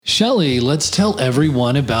Shelley, let's tell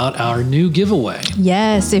everyone about our new giveaway.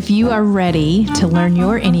 Yes, if you are ready to learn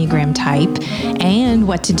your Enneagram type and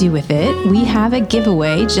what to do with it, we have a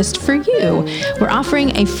giveaway just for you. We're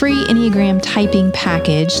offering a free Enneagram typing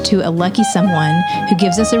package to a lucky someone who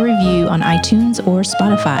gives us a review on iTunes or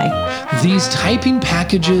Spotify. These typing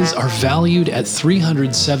packages are valued at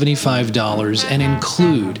 $375 and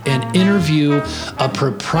include an interview, a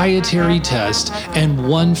proprietary test, and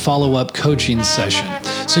one follow-up coaching session.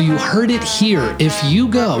 So you heard it here. If you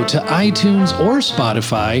go to iTunes or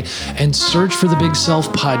Spotify and search for the Big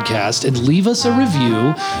Self Podcast and leave us a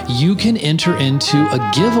review, you can enter into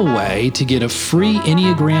a giveaway to get a free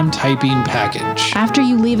Enneagram typing package. After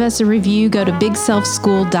you leave us a review, go to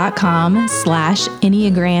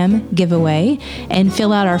bigselfschool.com/Enneagram giveaway and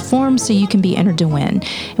fill out our form so you can be entered to win.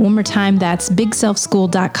 And one more time, that's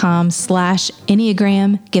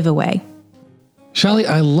bigselfschool.com/Enneagram giveaway. Shelley,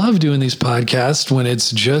 I love doing these podcasts when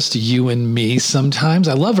it's just you and me sometimes.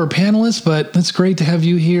 I love our panelists, but it's great to have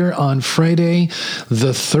you here on Friday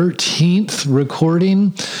the 13th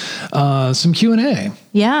recording some Q&A.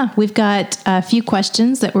 Yeah, we've got a few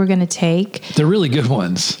questions that we're going to take. They're really good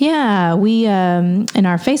ones. Yeah, we in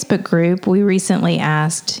our Facebook group, we recently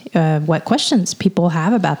asked what questions people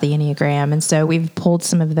have about the Enneagram. And so we've pulled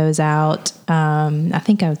some of those out. I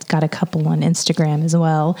think I've got a couple on Instagram as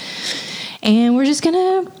well. And we're just going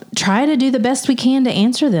to try to do the best we can to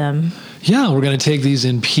answer them. Yeah, we're going to take these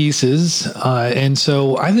in pieces. And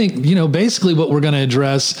so I think, basically what we're going to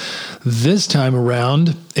address this time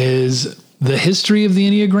around is the history of the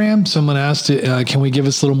Enneagram. Someone asked, can we give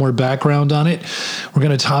us a little more background on it? We're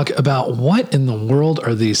going to talk about what in the world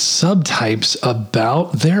are these subtypes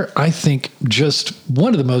about. They're, I think, just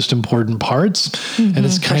one of the most important parts. And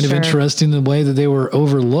it's kind of interesting the way that they were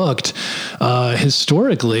overlooked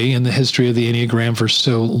historically in the history of the Enneagram for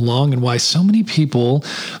so long, and why so many people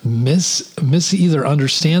miss either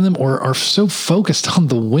understand them or are so focused on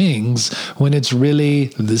the wings when it's really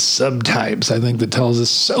the subtypes, I think, that tells us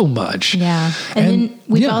so much. Yeah. And then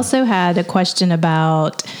we've also had a question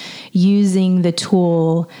about using the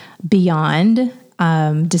tool beyond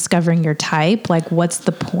discovering your type. Like, what's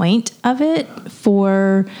the point of it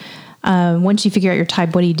for once you figure out your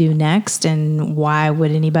type, what do you do next? And why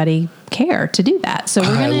would anybody care to do that? So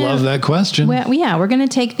I love that question. We're going to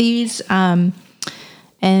take these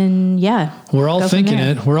we're all thinking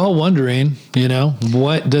it. We're all wondering,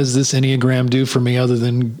 what does this Enneagram do for me other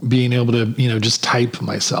than being able to, just type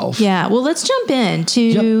myself? Yeah. Well, let's jump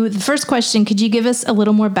into the first question. Could you give us a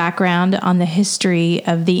little more background on the history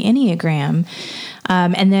of the Enneagram?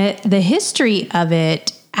 And the history of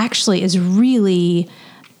it actually is really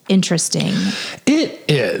interesting. It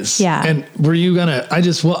is. Yeah. And were you going to, I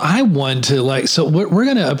want to so we're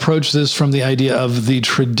going to approach this from the idea of the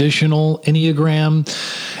traditional Enneagram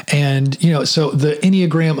and, so the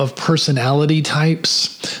Enneagram of personality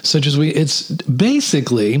types, such as it's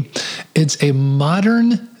a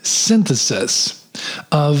modern synthesis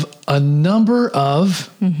of a number of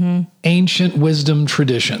ancient wisdom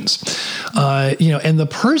traditions. And the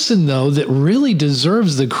person, though, that really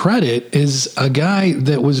deserves the credit is a guy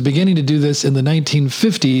that was beginning to do this in the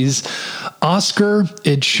 1950s, Oscar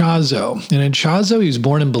Ichazo. And Ichazo, he was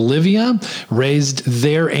born in Bolivia, raised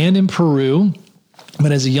there and in Peru.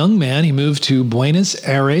 But as a young man, he moved to Buenos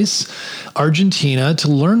Aires, Argentina, to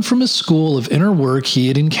learn from a school of inner work he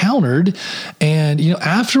had encountered. And,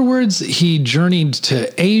 afterwards, he journeyed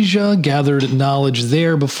to Asia, gathered knowledge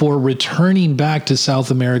there before returning back to South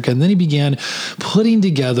America. And then he began putting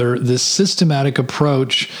together this systematic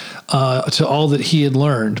approach to all that he had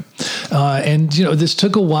learned. This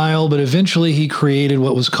took a while, but eventually he created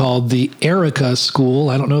what was called the Arica School.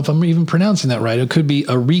 I don't know if I'm even pronouncing that right. It could be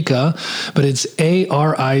Arica, but it's Arica.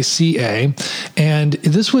 And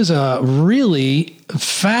this was a really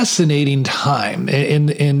fascinating time.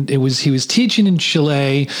 And he was teaching in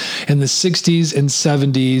Chile in the 60s and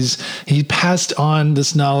 70s. He passed on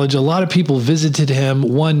this knowledge. A lot of people visited him.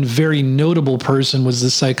 One very notable person was the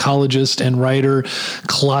psychologist and writer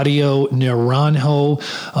Claudio Naranjo,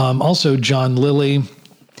 also John Lilly.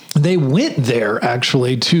 They went there,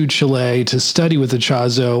 actually, to Chile to study with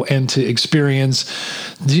Ichazo and to experience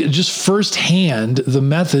just firsthand the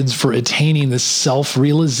methods for attaining the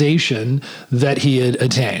self-realization that he had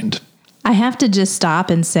attained. I have to just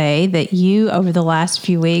stop and say that over the last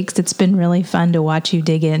few weeks, it's been really fun to watch you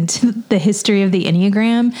dig into the history of the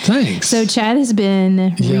Enneagram. Thanks. So Chad has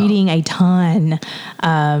been reading a ton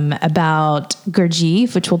about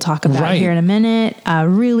Gurdjieff, which we'll talk about here in a minute.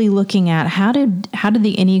 Really looking at how did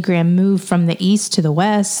the Enneagram move from the East to the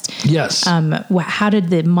West? Yes. How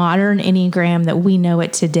did the modern Enneagram that we know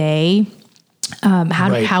it today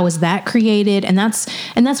How was that created? And that's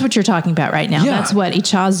what you're talking about right now. Yeah. That's what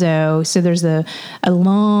Ichazo. So there's a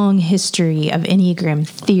long history of Enneagram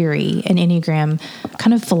theory and Enneagram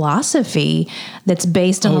kind of philosophy that's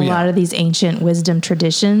based on a lot of these ancient wisdom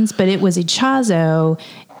traditions. But it was Ichazo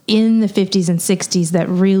in the 50s and 60s that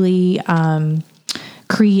really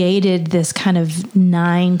created this kind of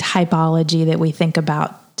 9 typology that we think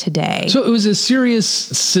about today. So it was a serious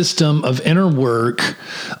system of inner work.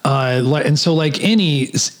 And so like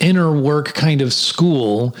any inner work kind of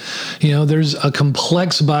school, there's a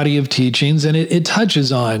complex body of teachings, and it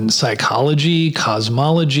touches on psychology,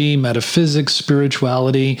 cosmology, metaphysics,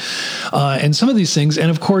 spirituality, and some of these things. And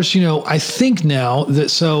of course, I think now that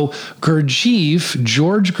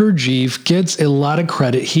George Gurdjieff gets a lot of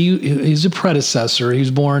credit. He's a predecessor. He was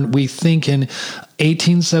born, we think, in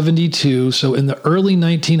 1872. So in the early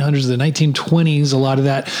 1900s, the 1920s, a lot of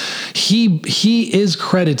that, he is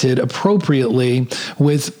credited appropriately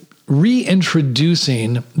with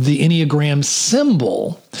reintroducing the Enneagram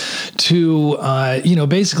symbol to,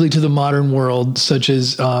 basically to the modern world, such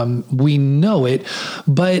as we know it.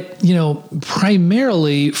 But,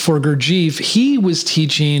 primarily for Gurdjieff, he was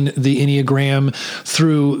teaching the Enneagram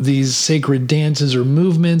through these sacred dances or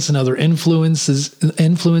movements and other influences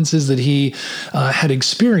that he had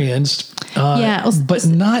experienced. But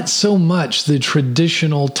not so much the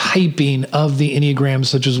traditional typing of the Enneagram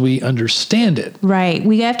such as we understand it. Right.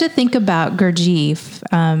 We have to think about Gurdjieff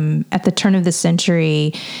at the turn of the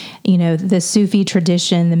century, the Sufi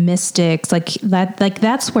tradition, the mystics,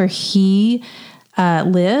 that's where he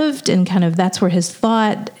lived, and kind of that's where his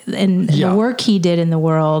thought and the work he did in the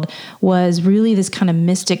world was really this kind of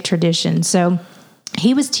mystic tradition. So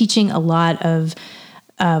he was teaching a lot of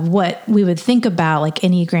what we would think about like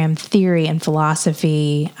Enneagram theory and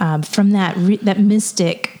philosophy from that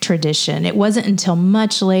mystic tradition. It wasn't until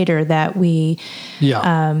much later that the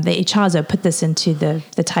Ichazo put this into the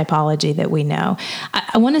typology that we know.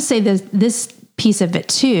 I want to say this piece of it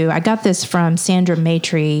too. I got this from Sandra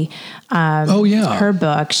Maitre, her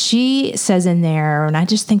book. She says in there, and I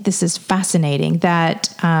just think this is fascinating,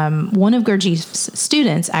 that one of Gurdjieff's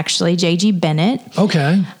students, actually, J.G. Bennett,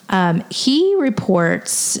 he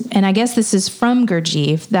reports, and I guess this is from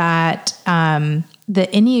Gurdjieff, that the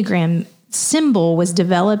Enneagram symbol was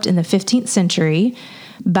developed in the 15th century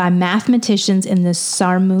by mathematicians in the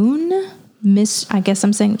Sarmoun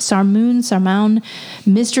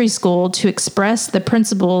Mystery School to express the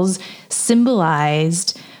principles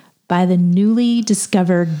symbolized by the newly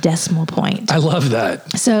discovered decimal point. I love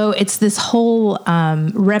that. So it's this whole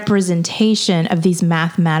representation of these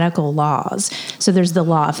mathematical laws. So there's the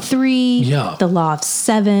law of 3, the law of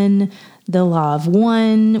 7, the law of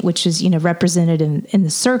 1, which is, represented in the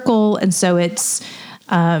circle. And so it's,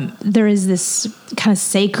 there is this kind of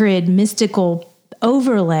sacred, mystical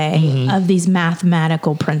overlay of these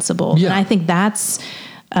mathematical principles. And I think that's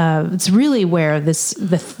it's really where the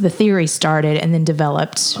theory started and then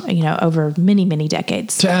developed, over many, many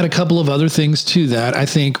decades. To add a couple of other things to that, I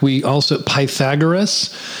think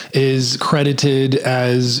Pythagoras is credited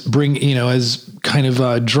as as kind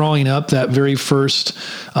of drawing up that very first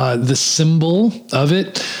the symbol of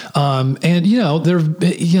it. And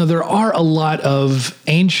there are a lot of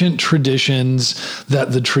ancient traditions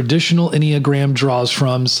that the traditional Enneagram draws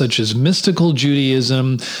from, such as mystical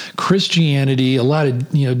Judaism, Christianity, a lot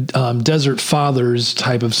of Desert Fathers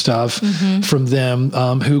type of stuff from them,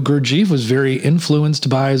 who Gurdjieff was very influenced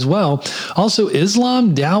by as well. Also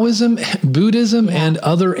Islam, Taoism, Buddhism, and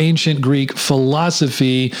other ancient Greek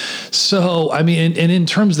philosophy. So, I mean, and in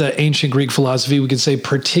terms of that ancient Greek philosophy, we could say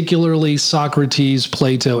particularly Socrates,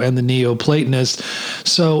 Plato, and the Neoplatonists.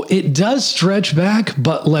 So it does stretch back,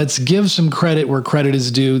 but let's give some credit where credit is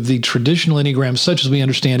due. The traditional Enneagram, such as we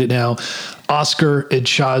understand it now, Oscar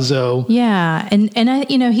Ichazo. Yeah. And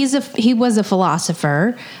he was a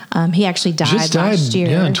philosopher. He actually died last year.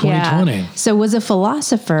 Yeah, in 2020. Yeah. So was a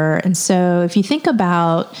philosopher. And so if you think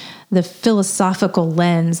about the philosophical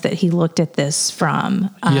lens that he looked at this from,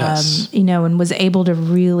 and was able to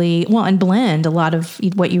really, and blend a lot of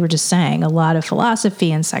what you were just saying, a lot of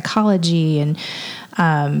philosophy and psychology and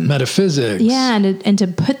metaphysics. Yeah. And to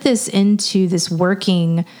put this into this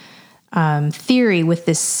working theory with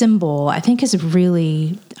this symbol, I think is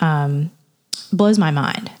really blows my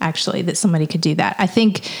mind, actually, that somebody could do that. I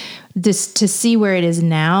think this, to see where it is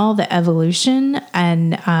now, the evolution,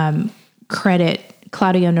 and credit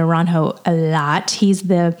Claudio Naranjo a lot. He's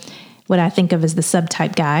what I think of as the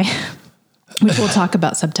subtype guy, which we'll talk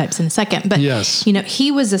about subtypes in a second. But, he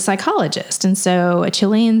was a psychologist, and so a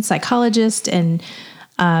Chilean psychologist. And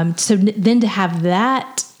so then to have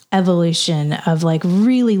that evolution of like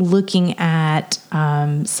really looking at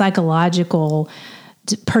psychological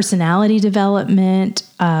personality development,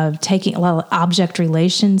 of taking a lot of object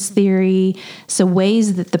relations theory. So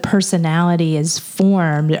ways that the personality is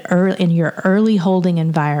formed in your early holding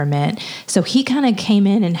environment. So he kind of came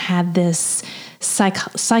in and had this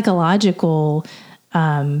psychological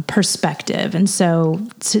perspective. And so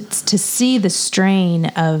to see the strain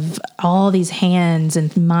of all these hands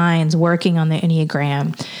and minds working on the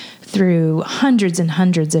Enneagram through hundreds and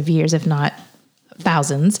hundreds of years, if not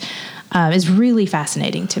thousands, is really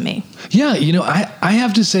fascinating to me. Yeah, I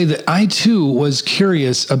have to say that I too was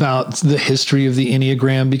curious about the history of the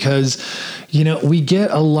Enneagram because, we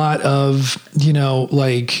get a lot of,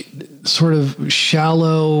 like sort of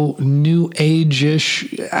shallow, new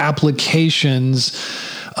age-ish applications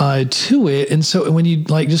to it. And so when you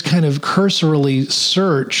like just kind of cursorily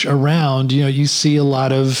search around, you see a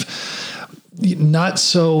lot of not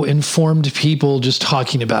so informed people just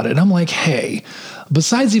talking about it. And I'm like, hey,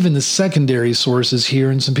 besides even the secondary sources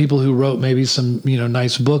here and some people who wrote maybe some,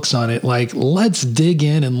 nice books on it, like let's dig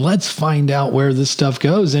in and let's find out where this stuff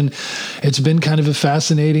goes. And it's been kind of a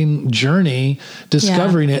fascinating journey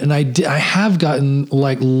discovering it. And I have gotten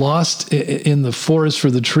like lost in the forest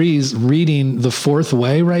for the trees reading The Fourth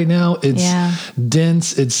Way right now. It's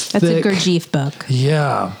dense. It's thick. That's a Gurdjieff book.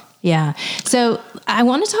 Yeah. Yeah. So I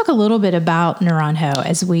want to talk a little bit about Naranjo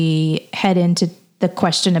as we head into the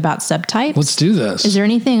question about subtypes. Let's do this. Is there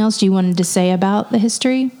anything else you wanted to say about the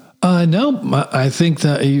history? No, I think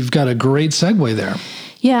that you've got a great segue there.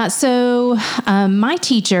 Yeah. So my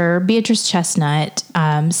teacher, Beatrice Chestnut,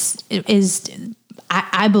 is,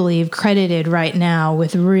 I believe, credited right now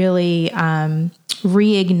with really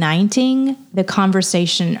reigniting the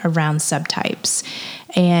conversation around subtypes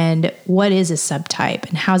and what is a subtype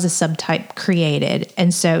and how is a subtype created.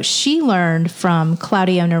 And so she learned from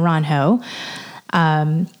Claudio Naranjo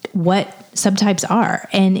what subtypes are.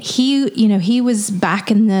 And he was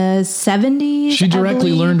back in the 70s. She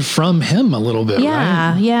directly learned from him a little bit,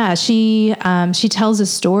 right? Yeah. She tells a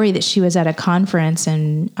story that she was at a conference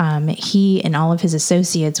and he and all of his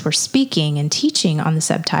associates were speaking and teaching on the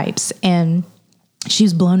subtypes. And she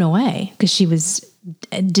was blown away because she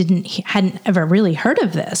hadn't ever really heard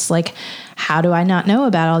of this. Like, how do I not know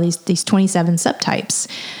about all these 27 subtypes?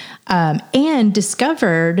 And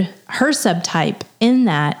discovered her subtype in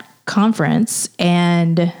that conference.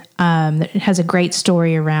 And it has a great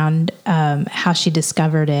story around how she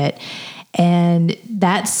discovered it. And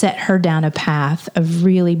that set her down a path of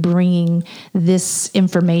really bringing this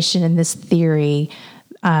information and this theory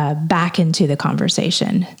back into the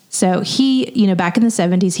conversation. So he, back in the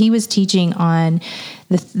 70s, he was teaching on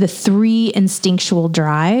the three instinctual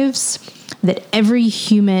drives that every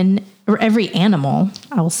human or every animal,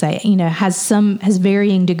 I will say, has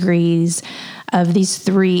varying degrees of these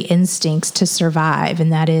three instincts to survive.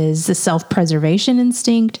 And that is the self-preservation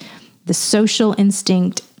instinct, the social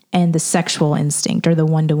instinct, and the sexual instinct, or the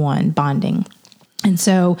one-to-one bonding. And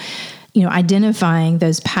so, identifying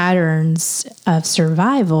those patterns of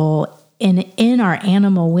survival in our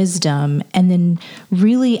animal wisdom, and then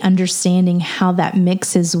really understanding how that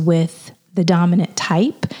mixes with the dominant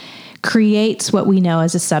type creates what we know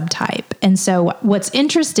as a subtype. And so what's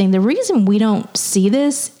interesting, the reason we don't see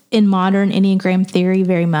this in modern Enneagram theory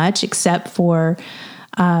very much, except for,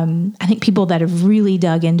 I think people that have really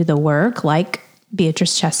dug into the work, like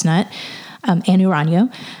Beatrice Chestnut and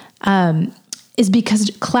Naranjo, is because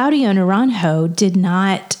Claudio Naranjo did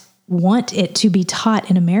not want it to be taught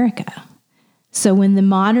in America. So when the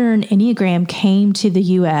modern Enneagram came to the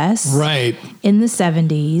U.S. right in the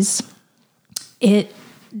 70s, it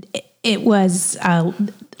was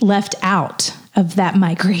left out of that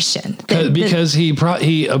migration. Because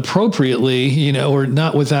he appropriately, or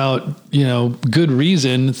not without, good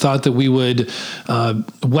reason, thought that we would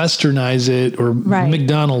westernize it or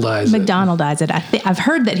McDonaldize it. I've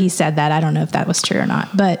heard that he said that. I don't know if that was true or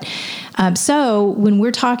not. But so when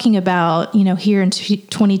we're talking about, here in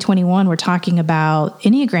 2021, we're talking about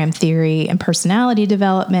Enneagram theory and personality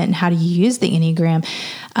development and how do you use the Enneagram.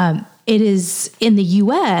 It is in the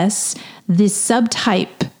U.S., this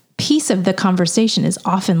subtype piece of the conversation is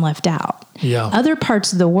often left out. Yeah. Other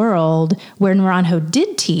parts of the world where Naranjo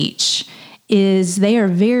did teach is they are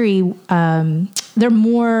very, they're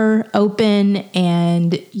more open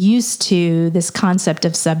and used to this concept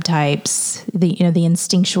of subtypes, the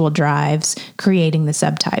instinctual drives creating the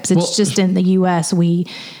subtypes. It's just in the US,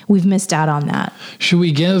 we've missed out on that. Should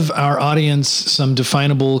we give our audience some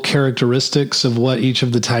definable characteristics of what each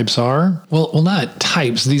of the types are? Well, not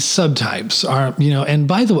types, these subtypes are, and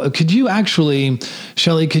by the way, could you actually,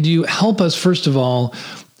 Shelley, could you help us first of all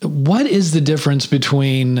what is the difference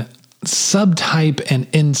between subtype and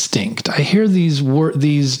instinct? I hear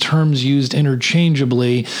these terms used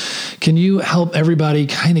interchangeably. Can you help everybody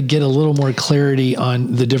kind of get a little more clarity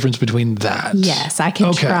on the difference between that? Yes, I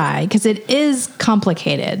can try, because it is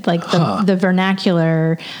complicated. Like the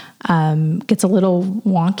vernacular gets a little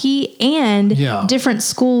wonky, and different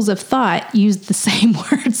schools of thought use the same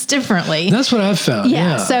words differently. That's what I've found.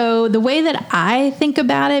 Yeah. So the way that I think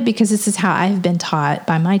about it, because this is how I've been taught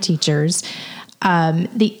by my teachers,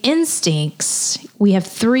 the instincts, we have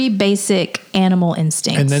 3 basic animal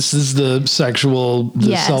instincts. And this is the sexual,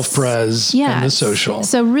 the self-pres, and the social.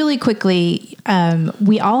 So really quickly,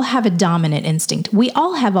 we all have a dominant instinct. We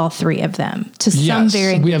all have all 3 of them to some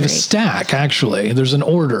varying degree. We have a stack, actually. There's an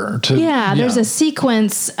order to... There's a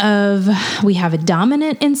sequence of, we have a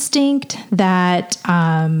dominant instinct that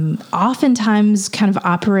oftentimes kind of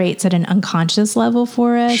operates at an unconscious level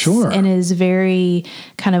for us. Sure. And is very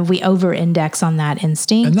kind of, we over-index on that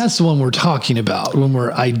instinct. And that's the one we're talking about when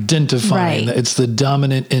we're identifying that it's the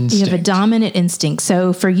dominant instinct. You have a dominant instinct.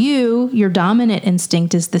 So for you, your dominant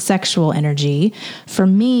instinct is the sexual energy. For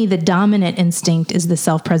me, the dominant instinct is the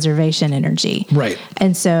self-preservation energy. Right.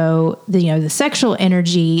 And so the sexual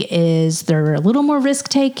energy is, they're a little more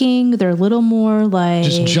risk-taking. They're a little more like...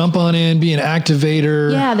 just jump on in, be an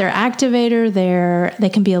activator. Yeah, they're activator. They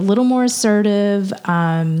can be a little more assertive.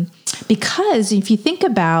 Because if you think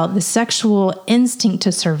about the sexual instinct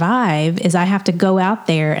to survive is I have to go out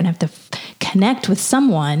there and have to connect with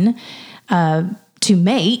someone to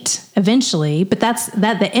mate eventually, but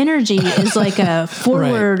the energy is like a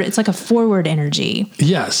forward, It's like a forward energy.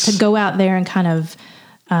 Yes. To go out there and kind of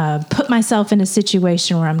put myself in a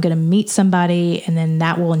situation where I'm going to meet somebody, and then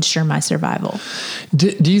that will ensure my survival.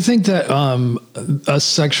 Do you think that a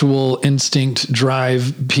sexual instinct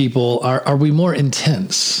drive people, are we more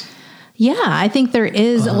intense? Yeah, I think there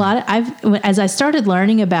is a lot of, as I started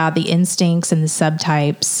learning about the instincts and the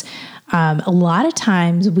subtypes, a lot of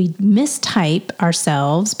times we mistype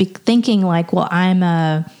ourselves, thinking like, well, I'm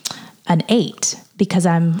an 8 because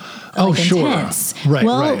I'm intense.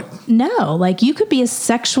 Right. No, like you could be a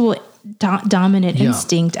sexual dominant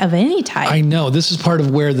instinct of any type. I know this is part of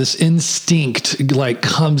where this instinct like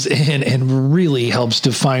comes in and really helps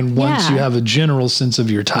define once you have a general sense of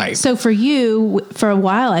your type. So for you, for a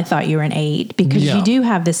while, I thought you were an 8 because you do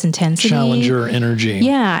have this intensity. Challenger energy.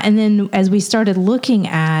 Yeah. And then as we started looking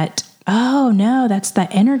at, oh no, that's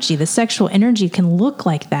the energy, the sexual energy can look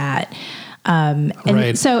like that.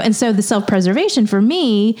 So the self-preservation for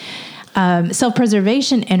me,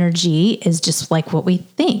 self-preservation energy is just like what we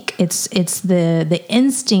think. It's the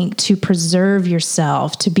instinct to preserve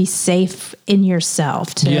yourself, to be safe in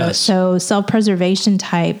yourself. So self-preservation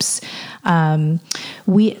types,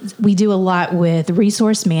 we do a lot with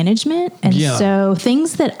resource management. And so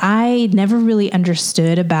things that I never really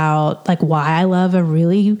understood about, like why I love a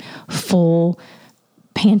really full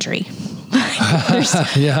pantry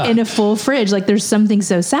in a full fridge. Like there's something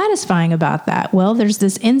so satisfying about that. Well, there's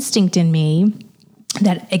this instinct in me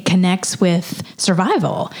that it connects with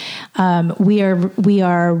survival. We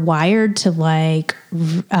are wired to like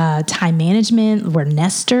time management. We're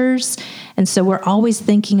nesters. And so we're always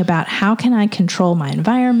thinking about how can I control my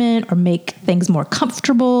environment or make things more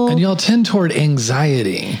comfortable. And y'all tend toward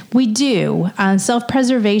anxiety. We do.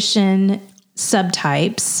 Self-preservation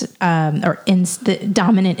subtypes the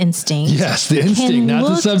dominant instinct. Yes, the instinct, not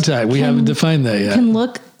the subtype. We haven't defined that yet. Can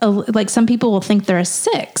look like some people will think they're a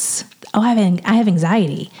 6. Oh, I have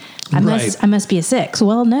anxiety. I must be a 6.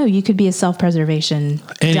 Well, no, you could be a self-preservation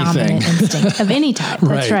dominant instinct of any type.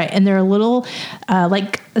 That's right. And they're a little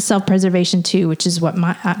like a self-preservation too, which is what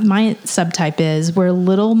my subtype is. We're a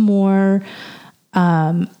little more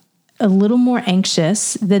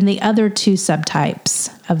anxious than the other 2 subtypes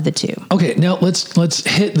of the 2. Okay, now let's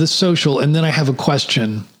hit the social, and then I have a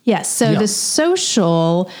question. Yes, so the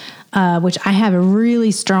social, which I have a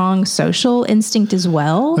really strong social instinct as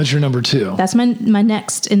well. That's your number 2. That's my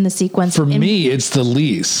next in the sequence. For me, it's the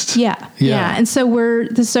least. Yeah. And so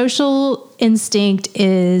the social instinct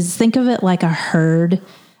is, think of it like a herd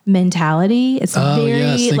mentality. It's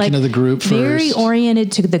thinking of the group first. Very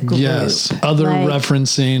oriented to the group. Yes, other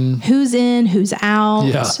referencing. Who's in, who's out.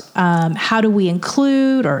 Yeah. How do we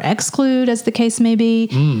include or exclude, as the case may be.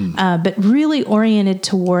 But really oriented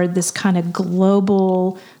toward this kind of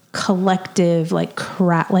global, collective, group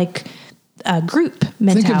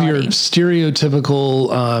mentality. Think of your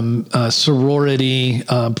stereotypical sorority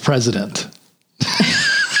president.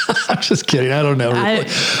 I'm just kidding. I don't know. I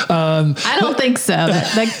don't think so.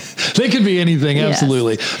 They could be anything.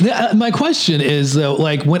 Absolutely. Yes. My question is though,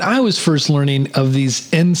 like when I was first learning of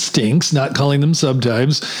these instincts, not calling them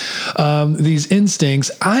subtypes, these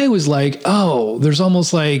instincts, I was like, oh, there's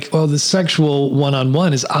almost like, well, the sexual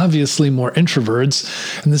one-on-one is obviously more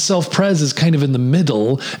introverts and the self-pres is kind of in the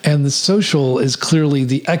middle and the social is clearly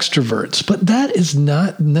the extroverts, but that is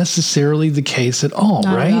not necessarily the case at all,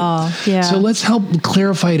 not right? At all. Yeah. So let's help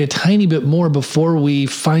clarify it a tiny bit more before we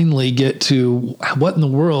finally get to what in the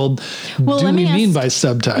world do we mean by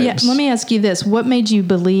subtypes? Yeah, let me ask you this. What made you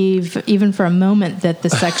believe, even for a moment, that the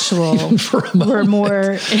sexual were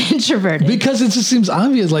more introverted? Because it just seems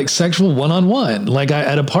obvious, like sexual one-on-one. Like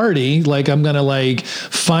at a party, like I'm going to like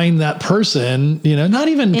find that person, you know, not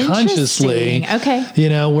even consciously. Okay. You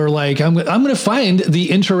know, we're like, I'm going to find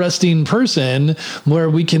the interesting person where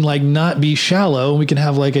we can like not be shallow and we can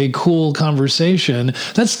have like a cool conversation.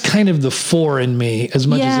 That's kind of the 4 in me as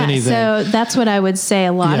much as anything. So that's what I would say.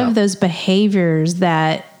 A lot of those behaviors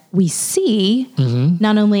that we see,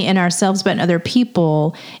 not only in ourselves, but in other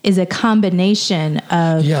people, is a combination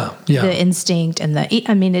of the instinct and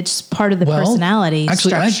it's part of the personality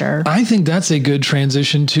structure. I think that's a good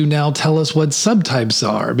transition to now tell us what subtypes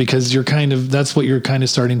are, because that's what you're kind of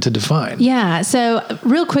starting to define. Yeah. So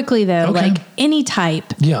real quickly though, like any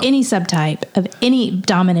type, any subtype of any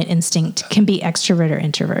dominant instinct can be extrovert or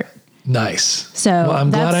introvert. Nice. So I'm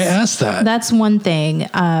glad I asked that. That's one thing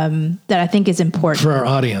that I think is important for our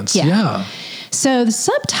audience. Yeah. So the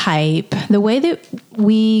subtype, the way that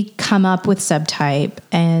we come up with subtype,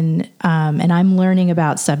 and I'm learning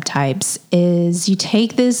about subtypes, is you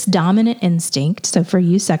take this dominant instinct. So for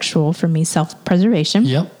you, sexual; for me, self-preservation.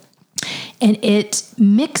 Yep. And it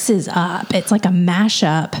mixes up. It's like a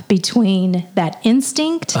mashup between that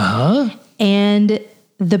instinct and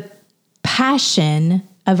the passion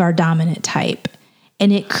of our dominant type.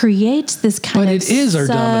 And it creates this kind of... But it is our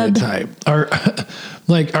dominant type.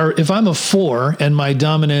 If I'm a 4 and my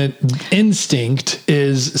dominant instinct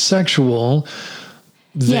is sexual,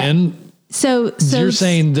 then... So you're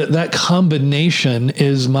saying that combination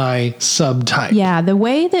is my subtype. Yeah. The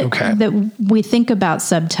way that we think about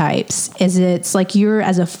subtypes is it's like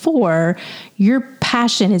as a 4, your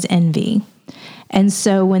passion is envy. And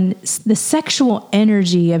so when the sexual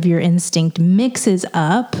energy of your instinct mixes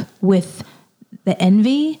up with the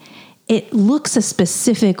envy, it looks a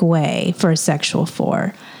specific way for a sexual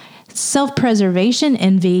 4. Self-preservation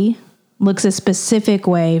envy looks a specific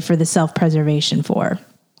way for the self-preservation 4.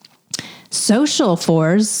 Social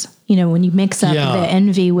 4s, when you mix up the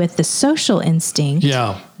envy with the social instinct,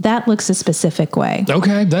 that looks a specific way.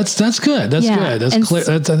 Okay, that's good. That's good. That's clear.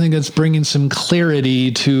 I think that's bringing some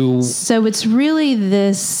clarity to. So it's really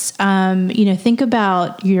this. Think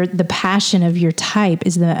about the passion of your type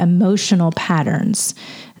is the emotional patterns,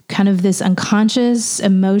 kind of this unconscious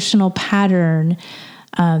emotional pattern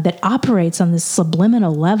that operates on this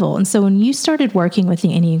subliminal level. And so when you started working with the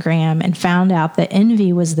Enneagram and found out that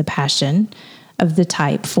envy was the passion of the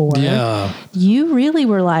type 4, you really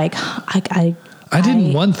were like, I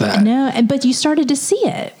didn't want that. No, but you started to see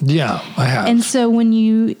it. Yeah, I have. And so when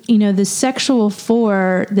the sexual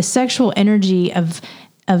 4, the sexual energy of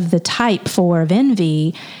the type 4 of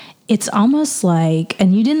envy, it's almost like,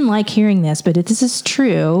 and you didn't like hearing this, but this is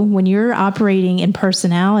true, when you're operating in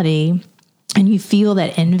personality and you feel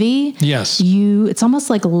that envy, it's almost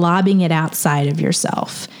like lobbing it outside of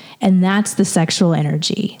yourself. And that's the sexual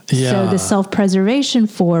energy. Yeah. So the self-preservation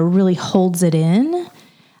 4 really holds it in.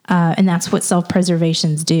 And that's what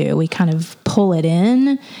self-preservations do. We kind of pull it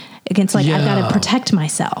in against I've got to protect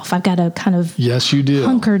myself. I've got to kind of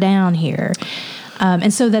hunker down here.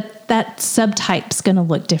 And so that subtype's going to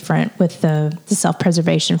look different with the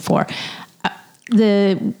self-preservation 4.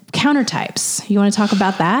 The countertypes. You want to talk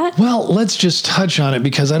about that? Well, let's just touch on it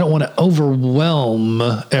because I don't want to overwhelm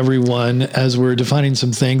everyone as we're defining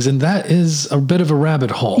some things. And that is a bit of a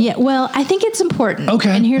rabbit hole. Yeah. Well, I think it's important. Okay.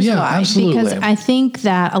 And here's why. Absolutely. Because I think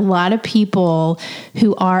that a lot of people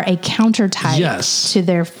who are a counter type to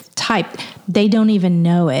their type, they don't even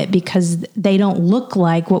know it because they don't look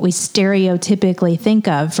like what we stereotypically think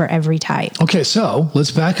of for every type. Okay, so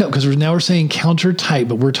let's back up because we're saying counter type,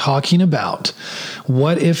 but we're talking about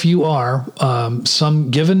what if you are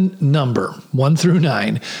some given number, 1 through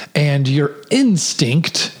 9, and your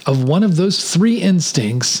instinct of one of those 3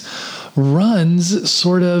 instincts runs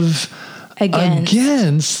sort of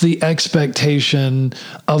against the expectation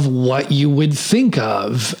of what you would think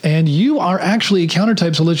of. And you are actually a counter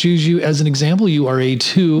type. So let's use you as an example. You are a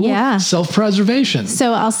 2 self-preservation.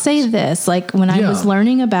 So I'll say this, when I was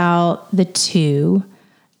learning about the 2,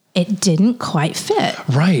 it didn't quite fit.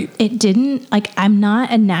 Right. It didn't, I'm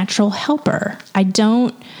not a natural helper. I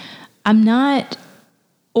don't I'm not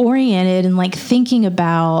oriented and like thinking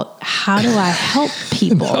about how do I help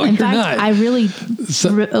people. No, in you're fact, not. I really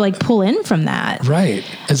like pull in from that. Right.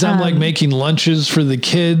 As I'm like making lunches for the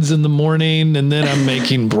kids in the morning, and then I'm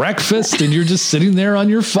making breakfast, and you're just sitting there on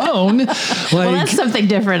your phone. Like, Well, that's something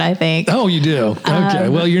different, I think. oh, you do. Okay.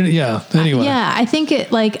 Well, anyway. Yeah, I think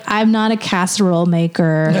I'm not a casserole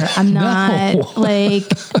maker. I'm not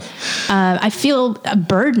I feel a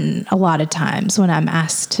burden a lot of times when I'm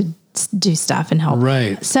asked to do stuff and help.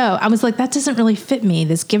 Right. So I was like, that doesn't really fit me,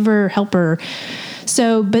 this giver, helper.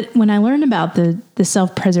 So, but when I learned about the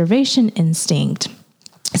self-preservation instinct,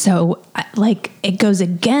 so like it goes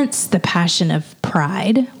against the passion of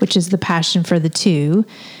pride, which is the passion for the two,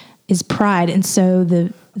 is pride. And so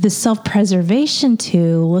the self-preservation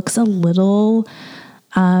two looks a little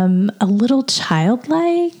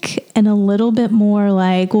childlike and a little bit more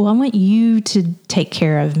like, well, I want you to take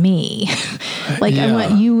care of me. I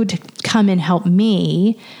want you to come and help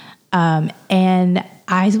me. And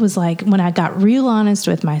I was like, when I got real honest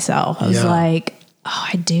with myself, I was like, oh,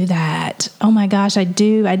 I do that. Oh my gosh, I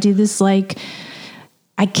do this. Like,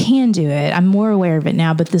 I can do it. I'm more aware of it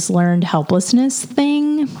now, but this learned helplessness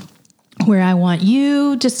thing where I want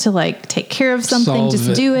you just to like take care of something,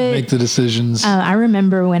 just do it. Make the decisions. I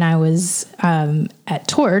remember when I was at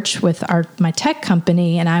Torch with my tech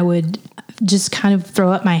company, and I would just kind of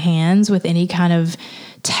throw up my hands with any kind of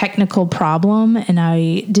technical problem, and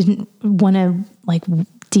I didn't want to like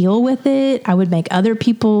deal with it. I would make other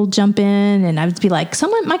people jump in, and I would be like,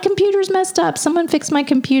 my computer's messed up. Someone fix my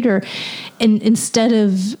computer. And instead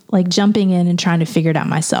of like jumping in and trying to figure it out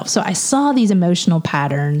myself. So I saw these emotional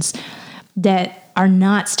patterns that are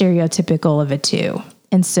not stereotypical of a two.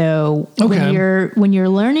 And so when you're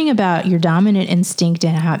learning about your dominant instinct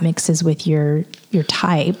and how it mixes with your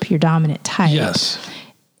dominant type, yes,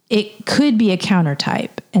 it could be a counter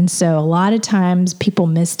type. And so a lot of times people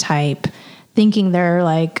mistype thinking they're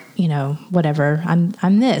like, whatever,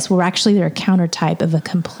 I'm this. Well, actually they're a counter type of a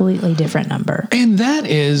completely different number. And that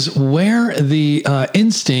is where the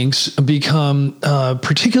instincts become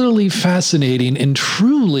particularly fascinating in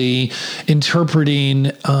truly interpreting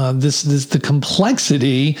the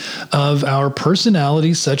complexity of our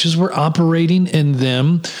personalities, such as we're operating in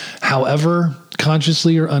them, however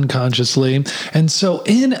consciously or unconsciously. And so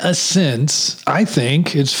in a sense, I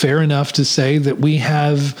think it's fair enough to say that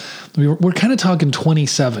we're kind of talking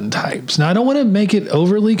 27 types. Now, I don't want to make it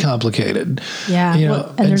overly complicated. Yeah.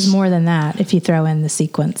 And there's more than that if you throw in the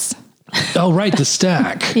sequence. Oh, right. The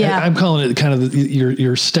stack. Yeah. I'm calling it kind of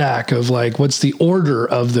your stack of like, what's the order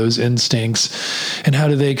of those instincts and how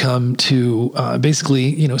do they come to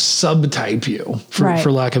basically, subtype you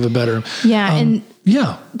for lack of a better. Yeah.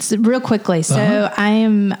 Yeah. So real quickly. So I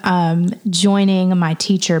am joining my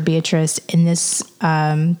teacher, Beatrice, in this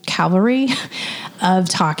cavalry of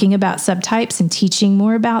talking about subtypes and teaching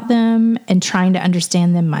more about them and trying to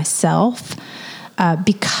understand them myself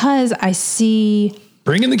because I see...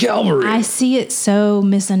 Bring in the cavalry. I see it so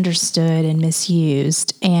misunderstood and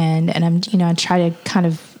misused. And I'm, I try to kind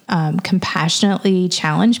of compassionately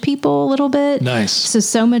challenge people a little bit. Nice.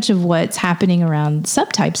 So much of what's happening around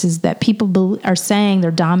subtypes is that people are saying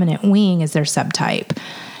their dominant wing is their subtype.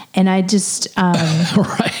 And I just...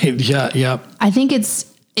 right. Yeah. I think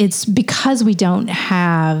it's because we don't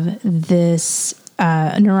have this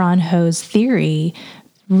neuron hose theory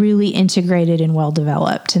really integrated and well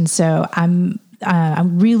developed. And so I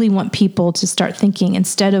really want people to start thinking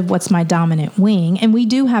instead of what's my dominant wing. And we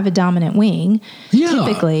do have a dominant wing,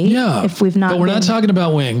 typically. Yeah. If we've not, but we're not talking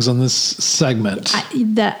about wings on this segment.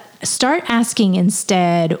 Start asking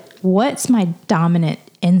instead, what's my dominant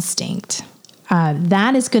instinct?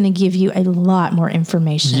 That is going to give you a lot more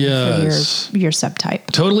information for your subtype.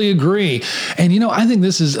 Totally agree. And, I think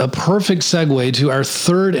this is a perfect segue to our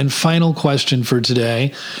third and final question for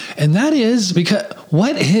today. And that is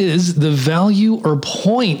what is the value or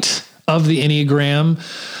point of the Enneagram,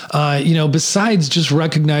 besides just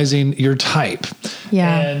recognizing your type?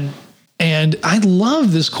 Yeah. And I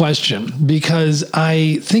love this question because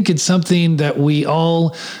I think it's something that we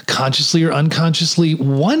all consciously or unconsciously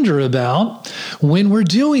wonder about when we're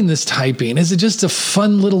doing this typing. Is it just a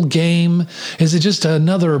fun little game? Is it just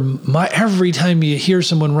every time you hear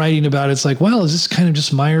someone writing about it, it's like, well, is this kind of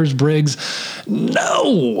just Myers-Briggs?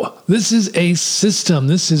 No, this is a system.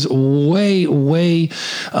 This is way, way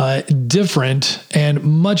different and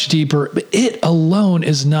much deeper. But it alone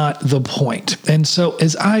is not the point. And so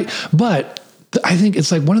but I think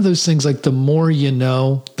it's like one of those things, like the more you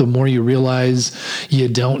know, the more you realize you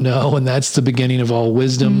don't know. And that's the beginning of all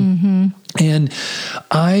wisdom. And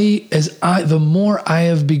the more I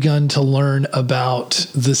have begun to learn about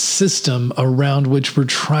the system around which we're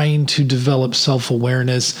trying to develop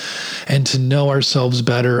self-awareness and to know ourselves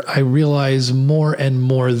better, I realize more and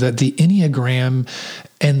more that the Enneagram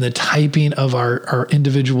and the typing of our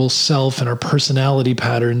individual self and our personality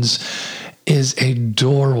patterns is a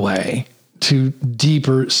doorway to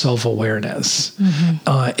deeper self-awareness.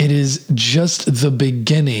 It is just the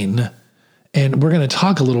beginning. And we're going to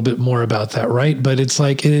talk a little bit more about that, right? But it's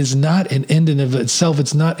like, it is not an end in of itself.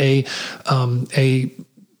 It's not a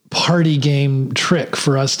party game trick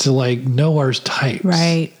for us to like know our types.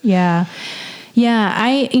 Right. Yeah.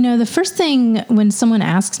 Yeah. The first thing when someone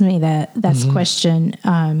asks me that's question,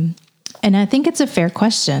 and I think it's a fair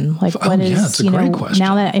question. Like, it's a great question.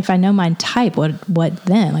 Now that if I know my type, what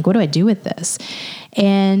then? Like, what do I do with this?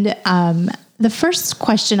 And, the first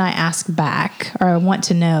question I ask back, or I want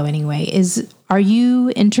to know anyway, is, are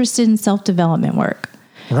you interested in self-development work?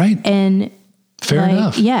 Right. And fair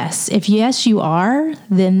enough. Yes. If yes, you are,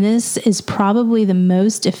 then this is probably the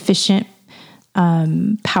most efficient,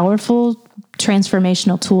 powerful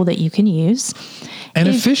transformational tool that you can use. And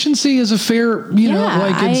efficiency is a fair,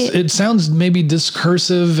 it sounds maybe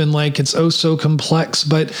discursive and like it's oh so complex,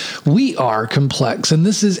 but we are complex. And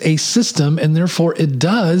this is a system, and therefore it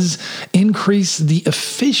does increase the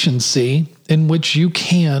efficiency in which you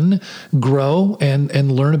can grow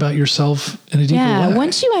and learn about yourself in a deeper way. Yeah,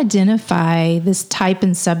 once you identify this type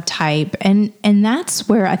and subtype, and that's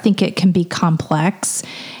where I think it can be complex.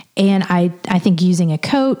 And I think using a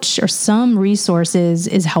coach or some resources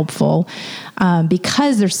is helpful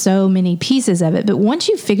because there's so many pieces of it. But once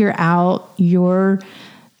you figure out your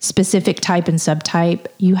specific type and subtype,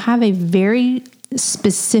 you have a very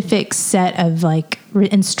specific set of like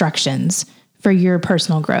instructions for your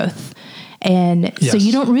personal growth. And so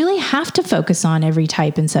you don't really have to focus on every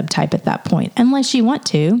type and subtype at that point, unless you want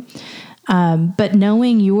to. But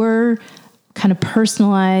knowing your kind of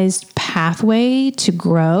personalized pathway to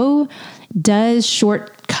grow does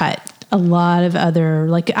shortcut a lot of other,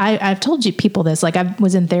 like I've told you people this, like I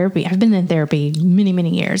was in therapy. I've been in therapy many,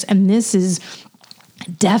 many years. And this is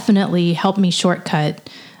definitely helped me shortcut,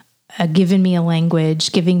 giving me a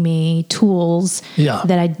language, giving me tools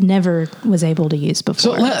that I never was able to use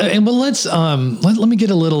before. So, let me get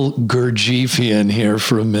a little Gurdjieffian here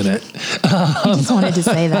for a minute. I just wanted to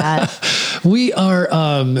say that.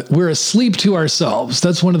 We're asleep to ourselves.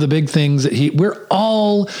 That's one of the big things that we're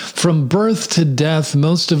all, from birth to death,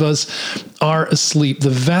 most of us are asleep. The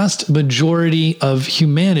vast majority of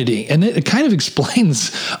humanity. And it kind of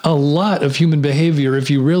explains a lot of human behavior if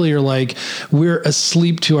you really are like, we're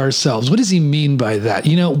asleep to ourselves. What does he mean by that?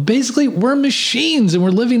 Basically we're machines and we're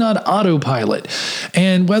living on autopilot.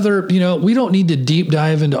 And whether, we don't need to deep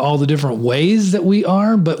dive into all the different ways that we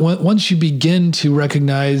are, but once you begin to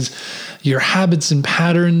recognize your habits and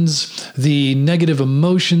patterns, the negative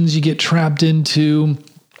emotions you get trapped into,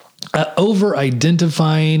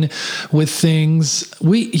 over-identifying with things,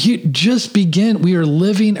 we are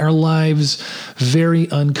living our lives very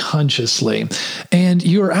unconsciously. And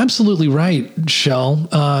you're absolutely right, Shell,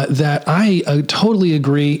 that I totally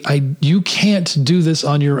agree. You can't do this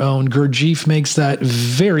on your own. Gurdjieff makes that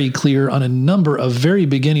very clear on a number of very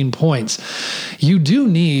beginning points. You do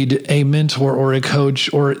need a mentor or a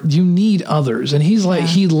coach, or you need others. And he's like,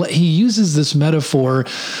 he uses this metaphor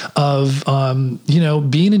of,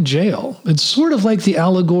 being in jail. It's sort of like the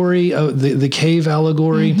allegory of the cave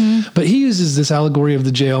allegory, but he uses this allegory of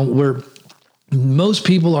the jail where most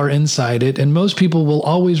people are inside it, and most people will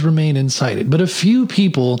always remain inside it. But a few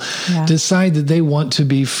people decide that they want to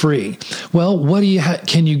be free. Well,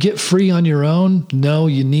 can you get free on your own? No,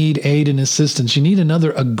 you need aid and assistance. You need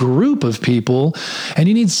a group of people, and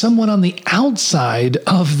you need someone on the outside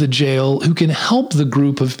of the jail who can help the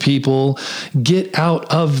group of people get out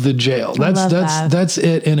of the jail. That's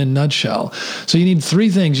it in a nutshell. So you need three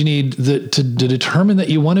things. You need to determine that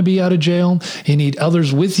you want to be out of jail. You need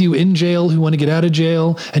others with you in jail who want to get out of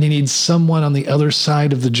jail, and you need someone on the other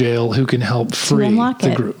side of the jail who can help free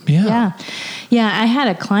the group. Yeah. I had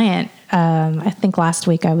a client, I think last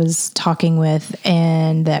week I was talking with,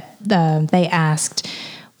 and that they asked,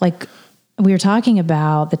 like, we were talking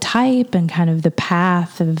about the type and kind of the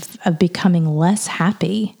path of becoming less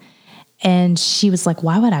happy. And she was like,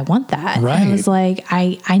 why would I want that? Right. And I was like,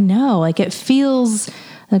 I know, like, it feels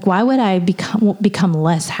like, why would I become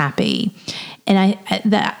less happy? And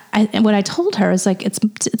what I told her is like,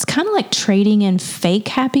 it's kind of like trading in fake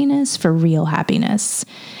happiness for real happiness.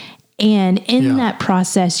 And in that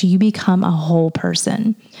process, you become a whole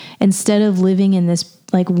person instead of living in this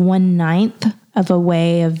like 1/9 of a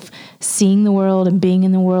way of seeing the world and being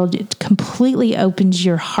in the world. It completely opens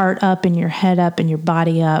your heart up and your head up and your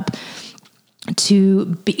body up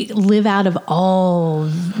to live out of all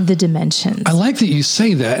the dimensions. I like that you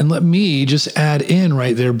say that. And let me just add in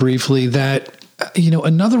right there briefly that,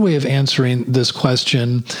 another way of answering this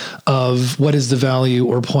question of what is the value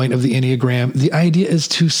or point of the Enneagram, the idea is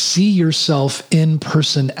to see yourself in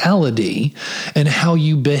personality and how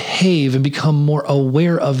you behave and become more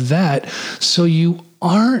aware of that, so you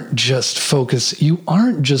aren't just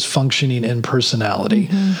functioning in personality,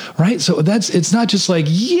 right? So it's not just like,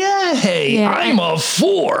 yay, I'm a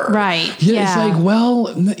 4. Right. It's like, well,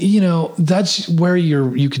 that's where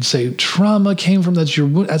you could say trauma came from.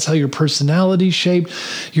 That's how your personality shaped.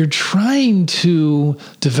 You're trying to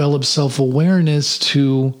develop self-awareness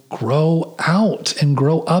to grow out and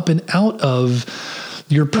grow up and out of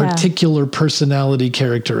your particular personality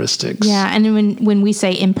characteristics. Yeah. And when we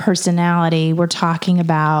say impersonality, we're talking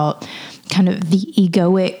about kind of the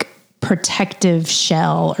egoic protective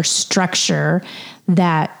shell or structure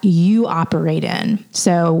that you operate in.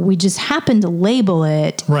 So we just happen to label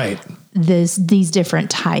it these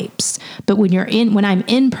different types. But when I'm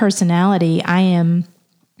in personality, I am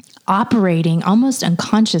operating almost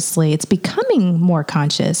unconsciously. It's becoming more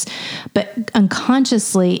conscious, but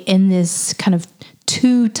unconsciously in this kind of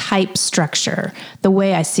 2-type structure. The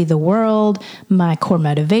way I see the world, my core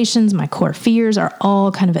motivations, my core fears are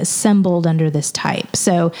all kind of assembled under this type.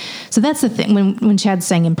 So that's the thing. When Chad's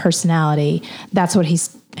saying impersonality, that's what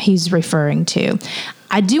he's referring to.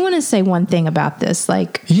 I do want to say one thing about this. I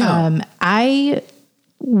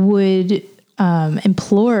would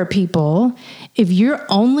implore people, if you're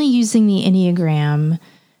only using the Enneagram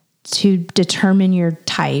to determine your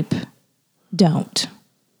type, don't.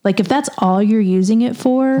 Like, if that's all you're using it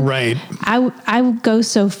for, right? I would go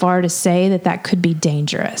so far to say that could be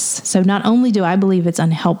dangerous. So not only do I believe it's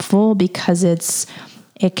unhelpful because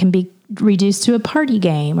it can be reduced to a party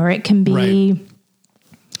game, or it can be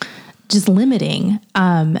just limiting.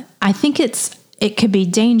 I think it could be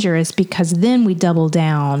dangerous because then we double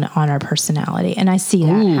down on our personality, and I see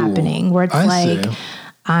that happening where it's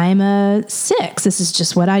I'm a 6. This is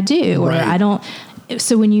just what I do, or I don't.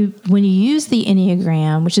 So when you use the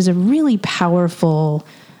Enneagram, which is a really powerful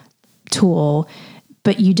tool,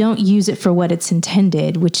 but you don't use it for what it's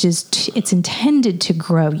intended, which is it's intended to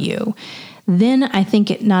grow you, then I think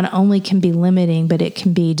it not only can be limiting, but it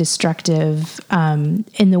can be destructive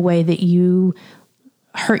in the way that you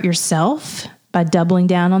hurt yourself by doubling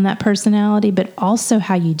down on that personality, but also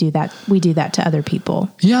how you do that. We do that to other people.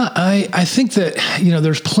 Yeah, I think that,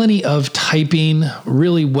 there's plenty of typing,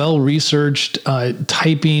 really well-researched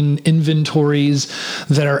typing inventories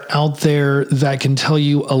that are out there that can tell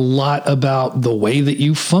you a lot about the way that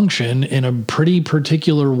you function in a pretty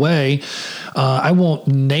particular way. I won't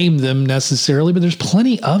name them necessarily, but there's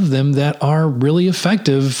plenty of them that are really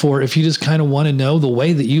effective for if you just kind of want to know the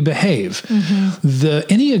way that you behave. The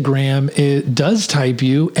Enneagram, it does type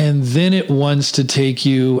you, and then it wants to take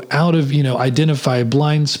you out of, identify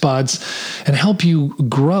blind spots and help you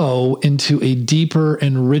grow into a deeper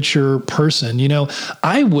and richer person.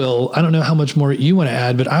 I don't know how much more you want to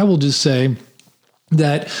add, but I will just say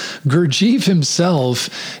that Gurdjieff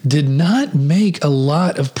himself did not make a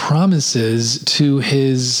lot of promises to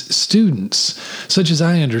his students, such as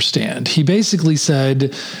I understand. He basically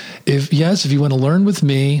said, if you want to learn with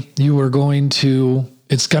me,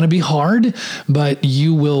 it's going to be hard, but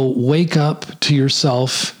you will wake up to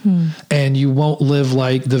yourself and you won't live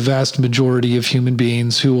like the vast majority of human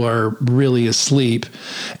beings who are really asleep.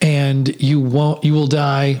 And you will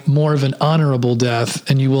die more of an honorable death,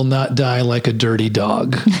 and you will not die like a dirty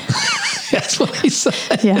dog. That's what he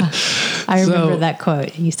said. Yeah. I remember that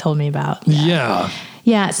quote you told me about. Yeah.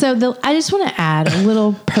 Yeah. So I just want to add a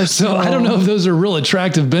little personal. So I don't know if those are real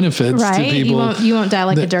attractive benefits to people. You won't die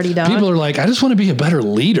like a dirty dog. People are like, I just want to be a better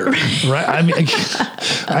leader. Right. I mean,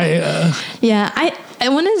 I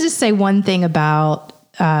want to just say one thing about,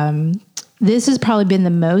 this has probably been the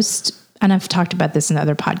most, and I've talked about this in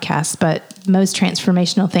other podcasts, but most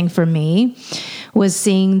transformational thing for me was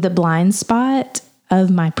seeing the blind spot of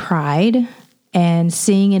my pride and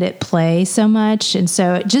seeing it at play so much. And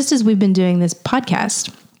so just as we've been doing this podcast,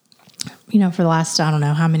 for the last, I don't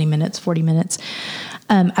know how many minutes, 40 minutes,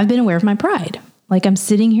 I've been aware of my pride. Like, I'm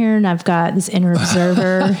sitting here and I've got this inner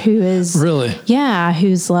observer who is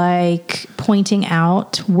who's like pointing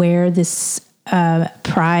out where this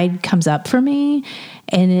pride comes up for me.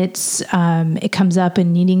 And it comes up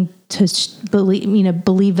in needing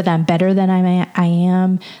believe that I'm better than I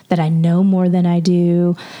am, that I know more than I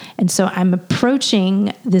do. And so I'm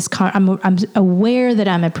approaching this, I'm aware that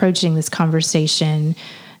I'm approaching this conversation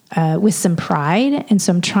with some pride. And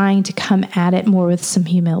so I'm trying to come at it more with some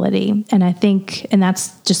humility. And I think, and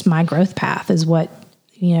that's just my growth path is what,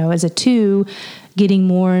 as a 2, getting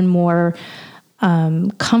more and more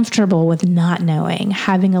comfortable with not knowing,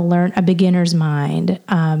 having a beginner's mind,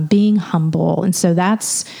 being humble. And so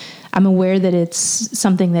I'm aware that it's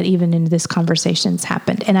something that even in this conversation's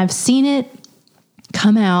happened. And I've seen it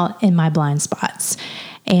come out in my blind spots.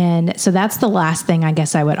 And so that's the last thing I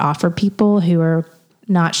guess I would offer people who are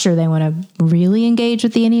not sure they want to really engage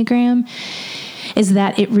with the Enneagram, is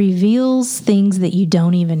that it reveals things that you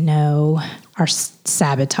don't even know are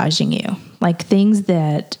sabotaging you. Like things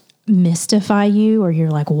that mystify you, or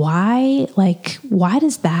you're like, why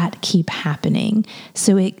does that keep happening?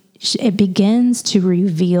 So it begins to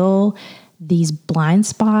reveal these blind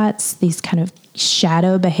spots, these kind of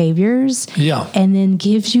shadow behaviors, and then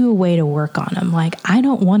gives you a way to work on them. Like, I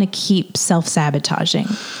don't want to keep self-sabotaging.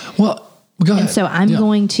 Well, go ahead. And so I'm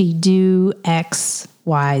going to do X,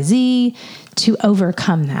 Y, Z to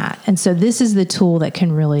overcome that. And so this is the tool that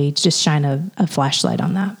can really just shine a flashlight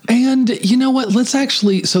on that. And you know what?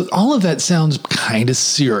 So all of that sounds kind of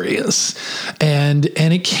serious, and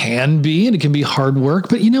it can be hard work,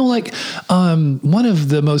 but one of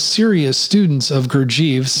the most serious students of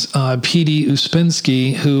Gurdjieff's, P.D.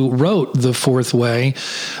 Uspensky, who wrote The Fourth Way,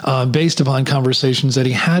 based upon conversations that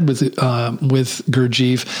he had with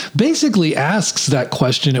Gurdjieff, basically asks that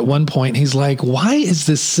question at one point. He's like, why is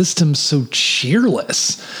this system so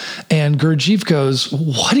cheerless? And Gurdjieff goes,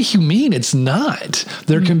 what do you mean it's not?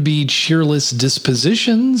 There can be cheerless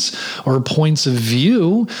dispositions or points of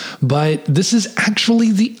view, but this is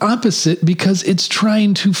actually the opposite, because it's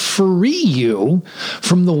trying to free you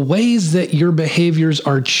from the ways that your behaviors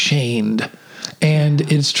are chained. And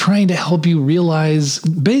it's trying to help you realize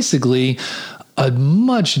basically a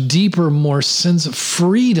much deeper, more sense of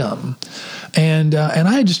freedom. And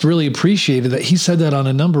I just really appreciated that he said that on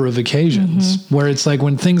a number of occasions, where it's like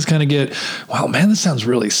when things kind of get, wow, man, this sounds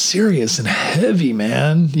really serious and heavy,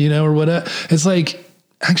 man, or whatever. It's like,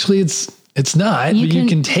 actually, it's not, you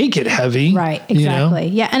can take it heavy. Right. Exactly.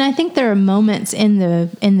 Yeah. And I think there are moments in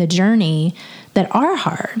the journey that are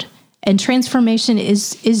hard, and transformation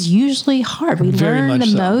is usually hard. We learn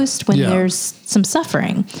the most when there's some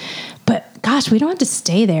suffering. But gosh, we don't have to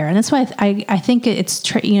stay there. And that's why I think it's,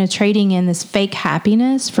 trading in this fake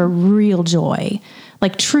happiness for real joy,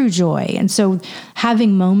 like true joy. And so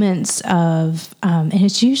having moments of, and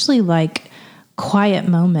it's usually like quiet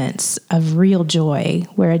moments of real joy,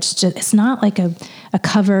 where it's not like a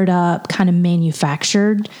covered up kind of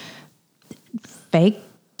manufactured fake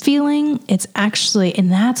feeling. It's actually,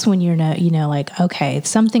 and that's when like, okay,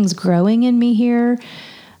 something's growing in me here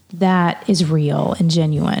that is real and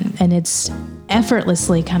genuine, and it's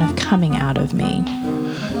effortlessly kind of coming out of me.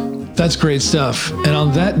 That's great stuff. And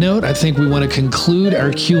on that note, I think we want to conclude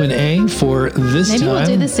our Q&A for this time. Maybe we'll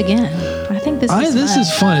do this again. I think this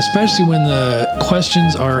is fun, especially when the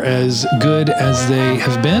questions are as good as they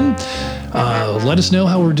have been. Let us know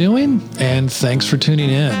how we're doing, and thanks for tuning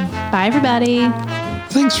in. Bye, everybody.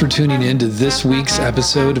 Thanks for tuning in to this week's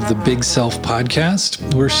episode of the Big Self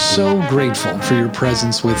Podcast. We're so grateful for your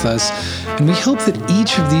presence with us, and we hope that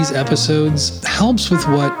each of these episodes helps with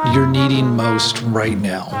what you're needing most right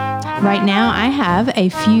now. Right now, I have a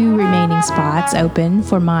few remaining spots open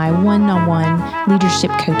for my one-on-one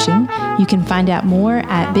leadership coaching. You can find out more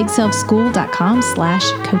at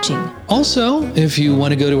bigselfschool.com/coaching. Also, if you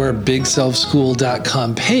want to go to our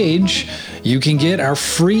bigselfschool.com page, you can get our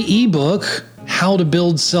free ebook, How to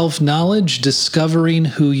Build Self-Knowledge, Discovering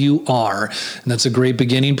Who You Are. And that's a great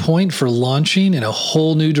beginning point for launching in a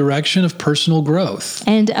whole new direction of personal growth.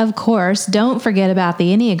 And of course, don't forget about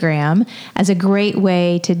the Enneagram as a great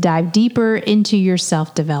way to dive deeper into your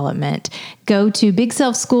self-development. Go to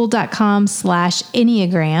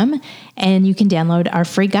bigselfschool.com/Enneagram, and you can download our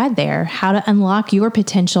free guide there, How to Unlock Your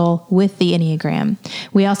Potential with the Enneagram.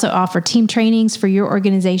 We also offer team trainings for your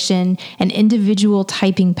organization and individual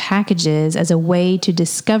typing packages as a way to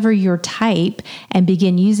discover your type and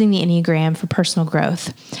begin using the Enneagram for personal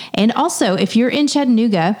growth. And also, if you're in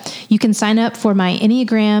Chattanooga, you can sign up for my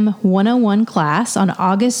Enneagram 101 class on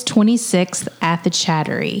August 26th at the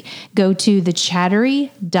Chattery. Go to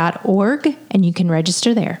thechattery.org and you can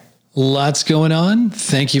register there. Lots going on.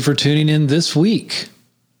 Thank you for tuning in this week.